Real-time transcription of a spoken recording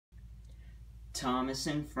Thomas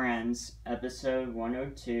and Friends, episode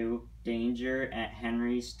 102, Danger at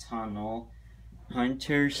Henry's Tunnel.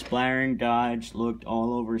 Hunter, Splatter Dodge looked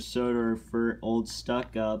all over Sodor for Old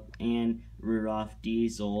Stuck-Up and Rudolph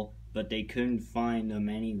Diesel, but they couldn't find them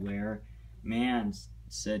anywhere. "Man,"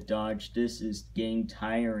 said Dodge, "this is getting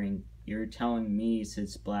tiring." "You're telling me," said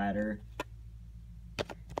Splatter.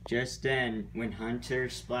 Just then, when Hunter,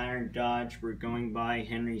 Splatter, and Dodge were going by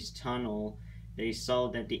Henry's tunnel, they saw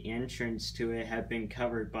that the entrance to it had been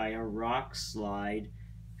covered by a rock slide.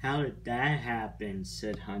 "How did that happen?"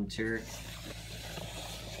 said Hunter.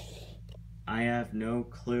 "I have no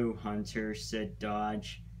clue, Hunter," said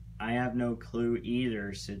Dodge. "I have no clue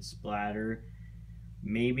either," said Splatter.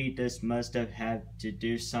 "Maybe this must have had to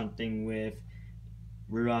do something with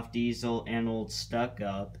Rudolph Diesel and Old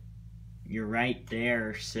Stuck-Up." "You're right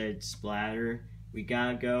there," said Splatter. "We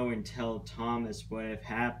gotta go and tell Thomas what have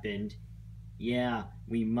happened." "Yeah,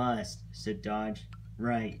 we must," said Dodge.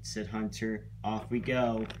 "Right," said Hunter. "Off we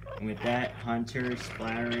go." And with that, Hunter,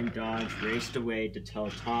 Splatter, and Dodge raced away to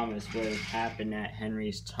tell Thomas what had happened at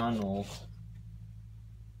Henry's tunnel.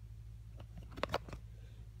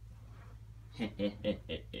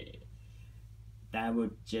 That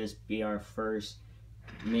would just be our first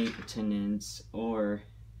maintenance or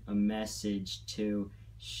a message to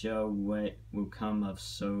show what will come of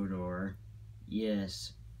Sodor.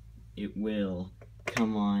 Yes, it will.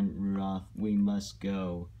 Come on, Rudolph, we must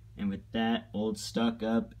go. And with that, Old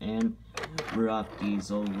Stuck-Up and Rudolph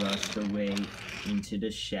Diesel rushed away into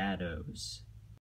the shadows.